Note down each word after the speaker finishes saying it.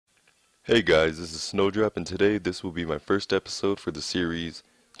Hey guys, this is Snowdrop, and today this will be my first episode for the series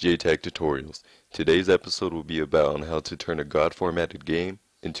Jtag Tutorials. Today's episode will be about on how to turn a God formatted game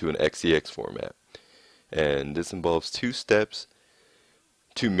into an XeX format. And this involves two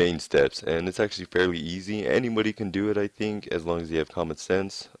main steps, and it's actually fairly easy. Anybody can do it, I think, as long as you have common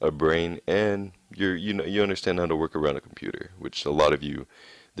sense, a brain, and you understand how to work around a computer, which a lot of you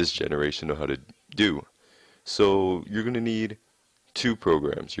this generation know how to do. So you're going to need two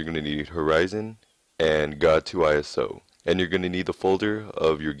programs. You're going to need Horizon and God2 ISO. And you're going to need the folder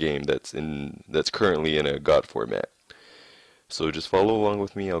of your game that's currently in a God format. So just follow along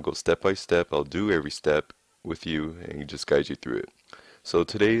with me. I'll go step by step. I'll do every step with you and just guide you through it. So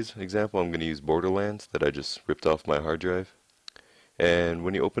today's example, I'm going to use Borderlands that I just ripped off my hard drive. And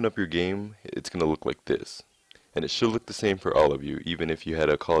when you open up your game, it's going to look like this. And it should look the same for all of you, even if you had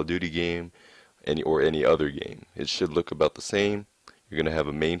a Call of Duty game or any other game. It should look about the same. You're going to have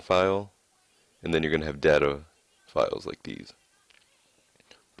a main file, and then you're going to have data files like these.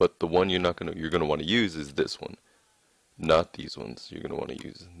 But the one you're going to want to use is this one, not these ones. You're going to want to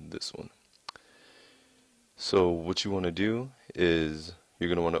use this one. So what you want to do is you're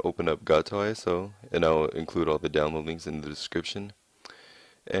going to want to open up God2 ISO, and I'll include all the download links in the description.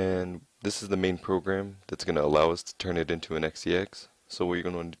 And this is the main program that's going to allow us to turn it into an XeX. So what you're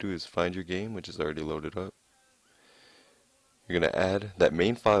going to want to do is find your game, which is already loaded up. You're going to add that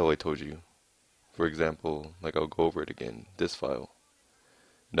main file I told you. For example, like I'll go over it again, this file.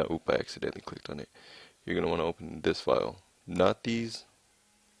 No, oop, I accidentally clicked on it. You're going to want to open this file. Not these,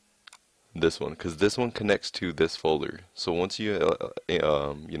 this one, because this one connects to this folder. So once you,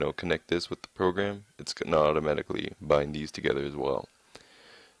 connect this with the program, it's going to automatically bind these together as well.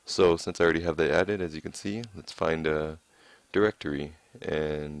 So since I already have that added, as you can see, let's find a directory,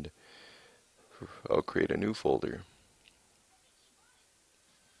 and I'll create a new folder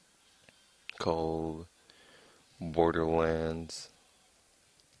called Borderlands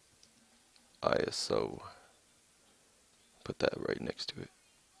ISO. Put that right next to it.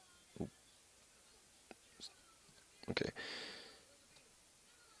 Oop. Okay.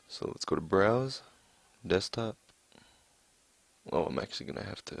 So let's go to Browse, Desktop. Oh, I'm actually going to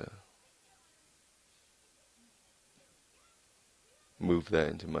have to move that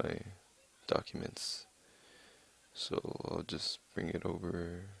into my documents. So I'll just bring it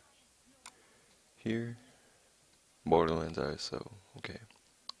over here. Borderlands ISO. Okay.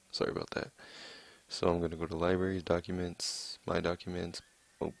 Sorry about that. So I'm going to go to Libraries, Documents, My Documents,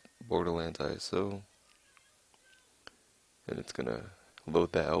 Borderlands ISO. And it's going to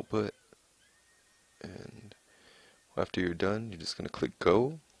load that output. And after you're done, you're just going to click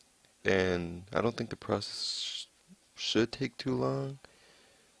Go. And I don't think the process should take too long.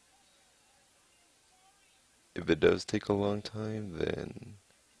 If it does take a long time, then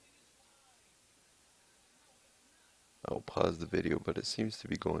I'll pause the video, but it seems to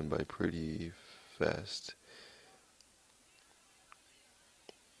be going by pretty fast.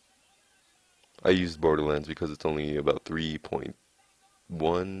 I used Borderlands because it's only about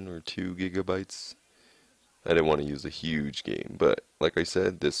 3.1 or 2 gigabytes. I didn't want to use a huge game, but like I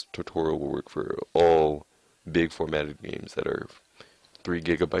said, this tutorial will work for all big formatted games that are 3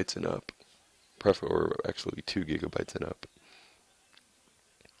 gigabytes and up, or actually 2 gigabytes and up.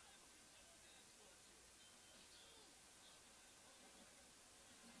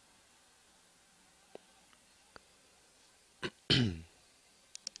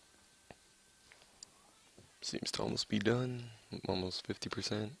 Seems to almost be done, almost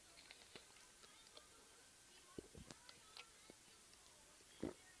 50%.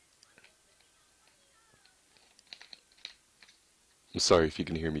 I'm sorry if you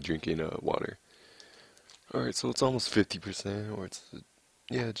can hear me drinking water. Alright, so it's almost 50%, or it's,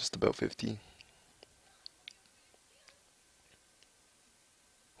 yeah, just about 50.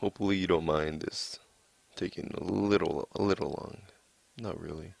 Hopefully you don't mind this taking a little long. Not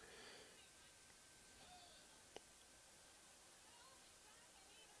really.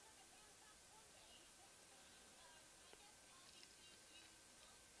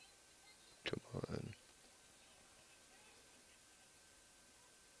 Come on.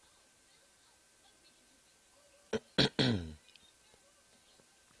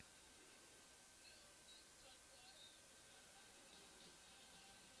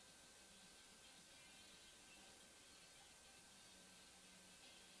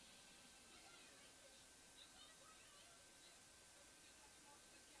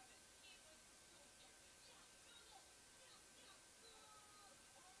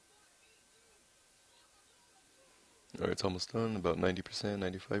 Alright, it's almost done, about 90%,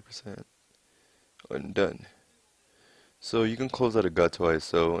 95%. And done. So you can close out a .to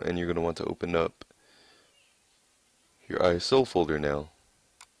ISO, and you're going to want to open up your ISO folder now.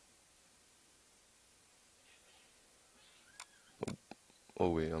 Oh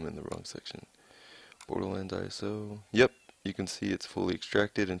wait, I'm in the wrong section. Borderlands ISO. Yep, you can see it's fully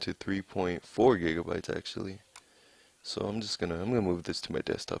extracted into 3.4 gigabytes actually. So I'm gonna move this to my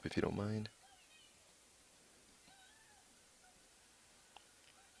desktop if you don't mind.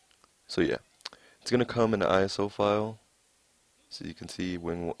 So yeah, it's gonna come in an ISO file. So you can see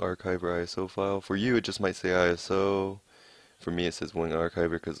Wing Archiver ISO file. For you, it just might say ISO. For me, it says Wing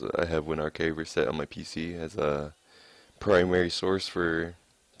Archiver because I have Wing Archiver set on my PC as a primary source for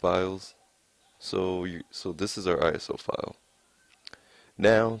files. So this is our ISO file.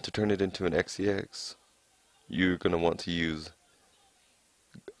 Now, to turn it into an XeX, you're gonna want to use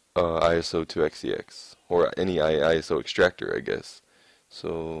ISO to XeX or any ISO extractor, I guess.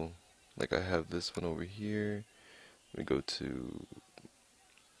 So, like I have this one over here. We go to.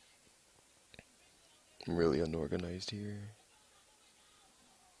 I'm really unorganized here.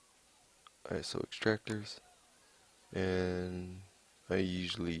 ISO extractors, and I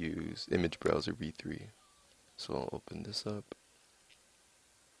usually use Image Browser v3. So I'll open this up.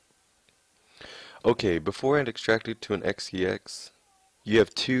 Okay, before I extract it to an XeX, you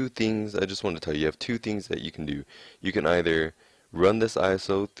have two things. I just want to tell you, you have two things that you can do. You can either run this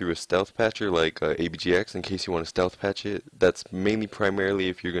ISO through a stealth patcher like ABGX in case you want to stealth patch it. That's mainly primarily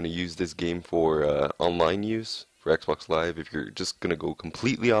if you're going to use this game for online use for Xbox Live. If you're just going to go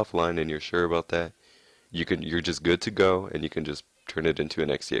completely offline and you're sure about that, you're just good to go and you can just turn it into an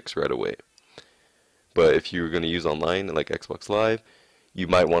XeX right away. But if you're going to use online like Xbox Live, you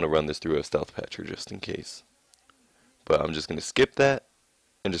might want to run this through a stealth patcher just in case. But I'm just going to skip that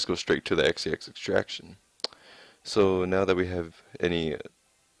and just go straight to the XeX extraction. So now that we have any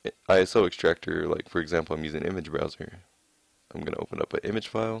ISO extractor, like for example I'm using Image Browser, I'm going to open up an image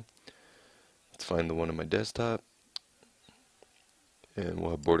file. Let's find the one on my desktop, and we'll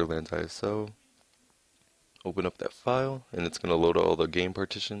have Borderlands ISO. Open up that file, and it's going to load all the game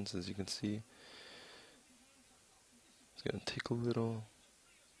partitions, as you can see. It's going to take a little.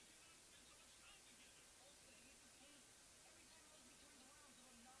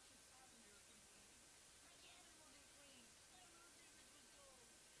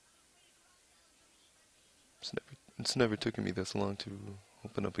 It's never taken me this long to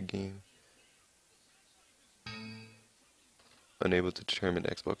open up a game. Unable to determine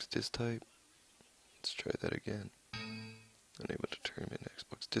Xbox disk type. Let's try that again. Unable to determine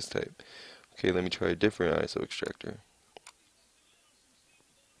Xbox disk type. Okay, let me try a different ISO extractor.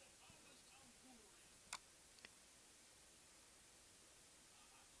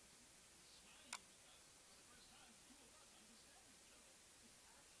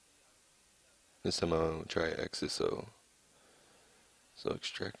 This time I'll try XSO. So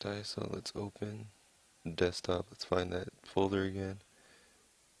extract ISO, let's open. Desktop, let's find that folder again.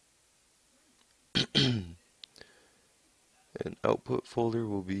 And output folder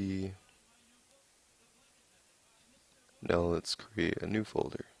will be. Now let's create a new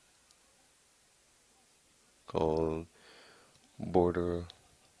folder called Border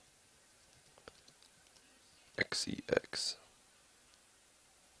XeX.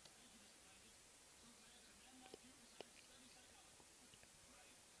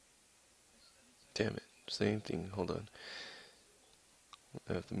 Damn it, same thing, hold on.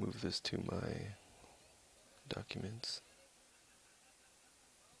 I have to move this to my documents.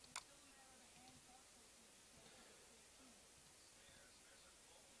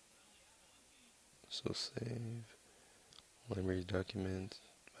 So save, library document,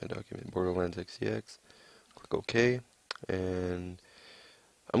 my document, Borderlands XeX. Click OK, and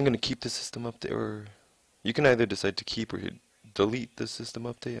I'm gonna keep the system update, or you can either decide to keep or delete the system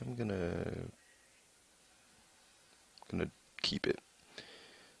update. I'm gonna keep it.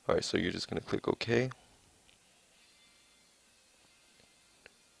 Alright, so you're just gonna click OK,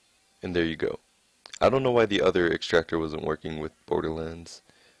 and there you go. I don't know why the other extractor wasn't working with Borderlands,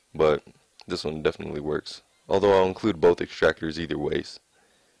 but this one definitely works. Although I'll include both extractors either ways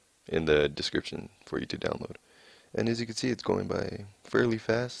in the description for you to download. And as you can see, it's going by fairly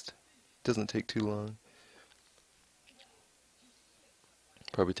fast. Doesn't take too long.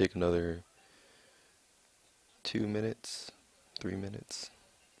 Probably take another 2 minutes, 3 minutes.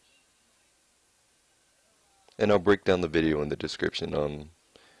 And I'll break down the video in the description on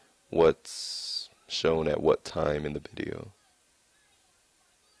what's shown at what time in the video.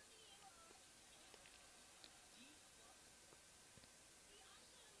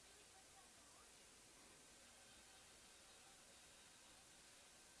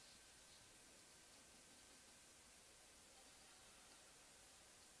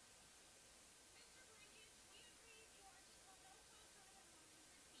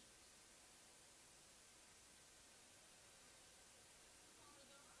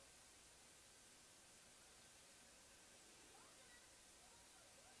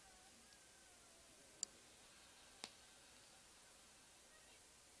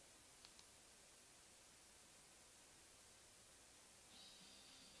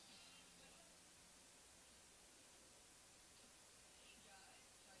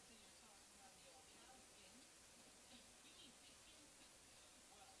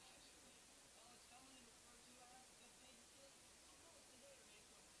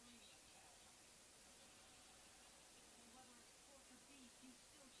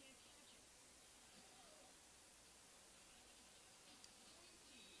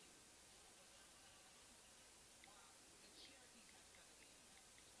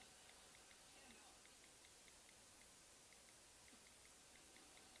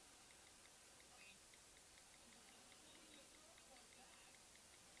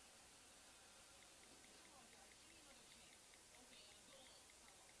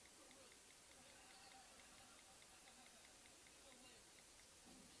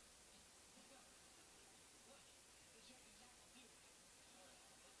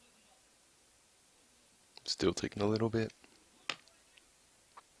 Still taking a little bit.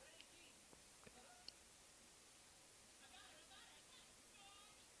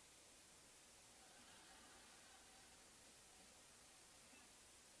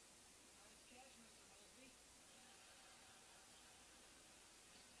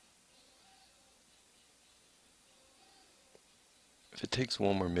 If it takes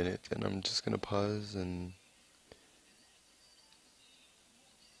one more minute, then I'm just gonna pause and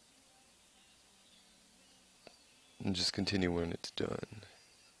just continue when it's done.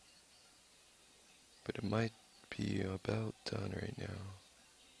 But it might be about done right now.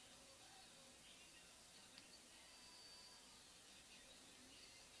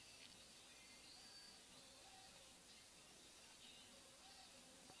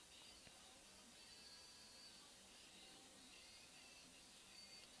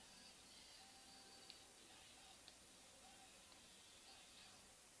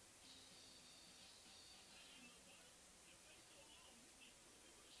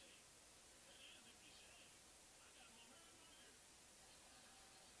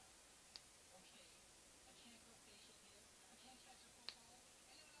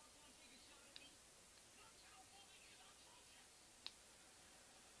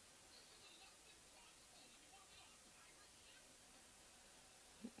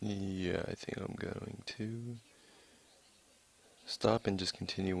 Yeah, I think I'm going to stop and just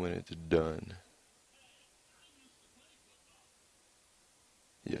continue when it's done.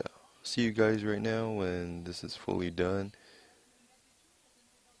 Yeah, see you guys right now when this is fully done.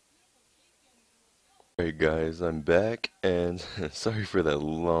 Alright guys, I'm back, and sorry for that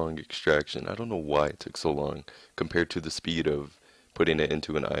long extraction. I don't know why it took so long compared to the speed of putting it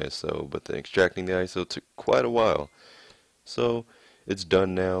into an ISO, but the extracting the ISO took quite a while. So it's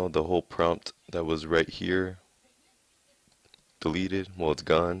done now. The whole prompt that was right here deleted. Well, it's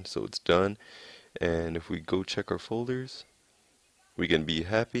gone, so it's done. And if we go check our folders, we can be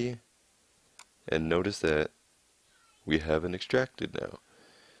happy and notice that we haven't extracted now.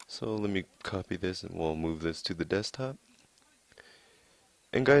 So let me copy this and we'll move this to the desktop.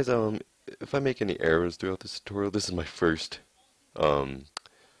 And guys, if I make any errors throughout this tutorial, this is my first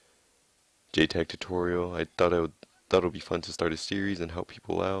Jtag tutorial. I thought it would be fun to start a series and help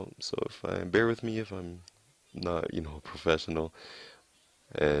people out. So bear with me if I'm not, a professional,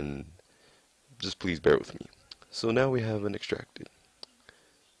 and just please bear with me. So now we have an extracted,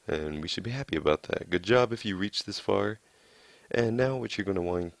 and we should be happy about that. Good job if you reached this far. And now what you're going to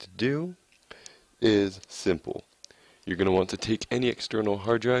want to do is simple. You're going to want to take any external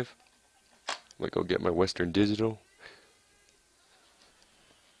hard drive, like I'll get my Western Digital,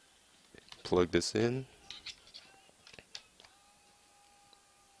 plug this in,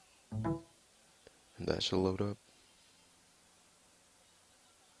 and that should load up.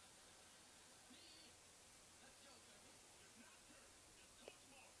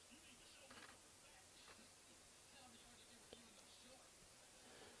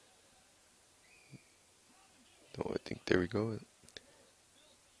 Oh, I think there we go.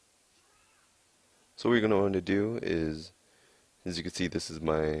 So what you're going to want to do is, as you can see, this is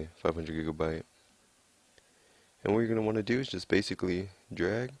my 500 gigabyte. And what you're going to want to do is just basically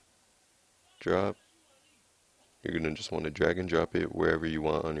drag, drop. You're going to just want to drag and drop it wherever you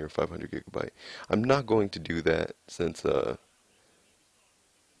want on your 500 gigabyte. I'm not going to do that since I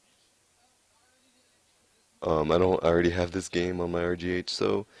already have this game on my RGH,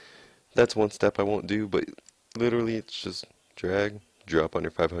 so that's one step I won't do, but literally it's just drag, drop on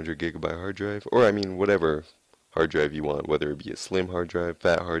your 500 gigabyte hard drive, or I mean whatever hard drive you want, whether it be a slim hard drive,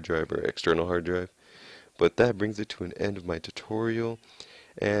 fat hard drive, or external hard drive. But that brings it to an end of my tutorial.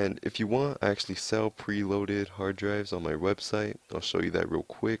 And if you want, I actually sell preloaded hard drives on my website. I'll show you that real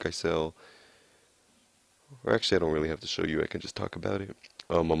quick. Or actually I don't really have to show you, I can just talk about it.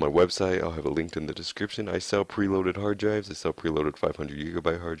 On my website, I'll have a link in the description. I sell preloaded hard drives. I sell preloaded 500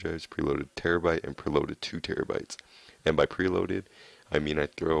 gigabyte hard drives, preloaded terabyte, and preloaded 2 terabytes. And by preloaded, I mean I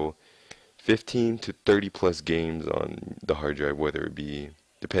throw 15 to 30 plus games on the hard drive, whether it be,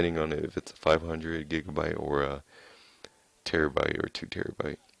 depending on if it's a 500 gigabyte or a terabyte or 2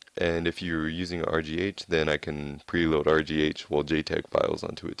 terabyte. And if you're using RGH, then I can preload RGH, JTAG files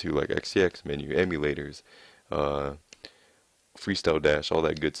onto it too, like XeX menu, emulators, Freestyle Dash, all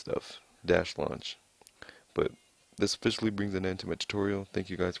that good stuff, Dash Launch. But this officially brings an end to my tutorial. Thank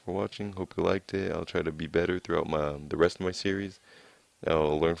you guys for watching. Hope you liked it. I'll try to be better throughout the rest of my series.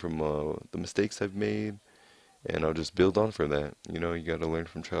 I'll learn from the mistakes I've made, and I'll just build on from that. You gotta learn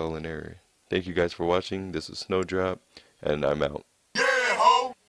from trial and error. Thank you guys for watching. This is Snowdrop, and I'm out.